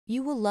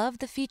You will love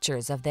the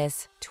features of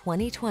this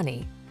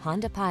 2020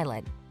 Honda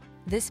Pilot.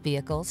 This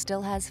vehicle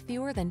still has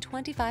fewer than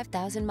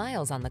 25,000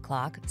 miles on the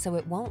clock, so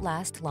it won't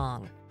last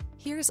long.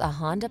 Here's a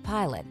Honda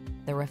Pilot,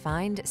 the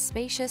refined,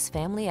 spacious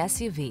family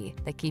SUV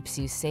that keeps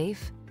you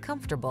safe,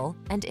 comfortable,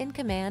 and in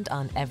command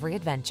on every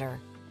adventure.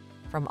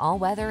 From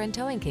all-weather and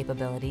towing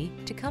capability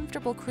to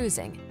comfortable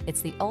cruising,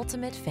 it's the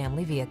ultimate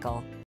family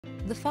vehicle.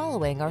 The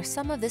following are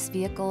some of this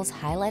vehicle's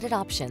highlighted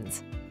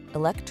options: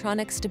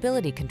 electronic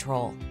stability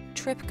control,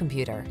 trip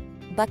computer,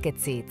 bucket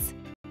seats,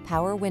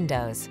 power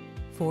windows,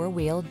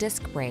 four-wheel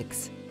disc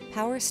brakes,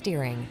 power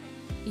steering.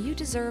 You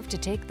deserve to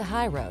take the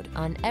high road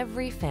on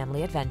every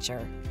family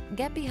adventure.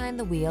 Get behind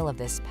the wheel of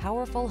this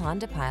powerful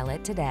Honda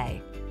Pilot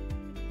today.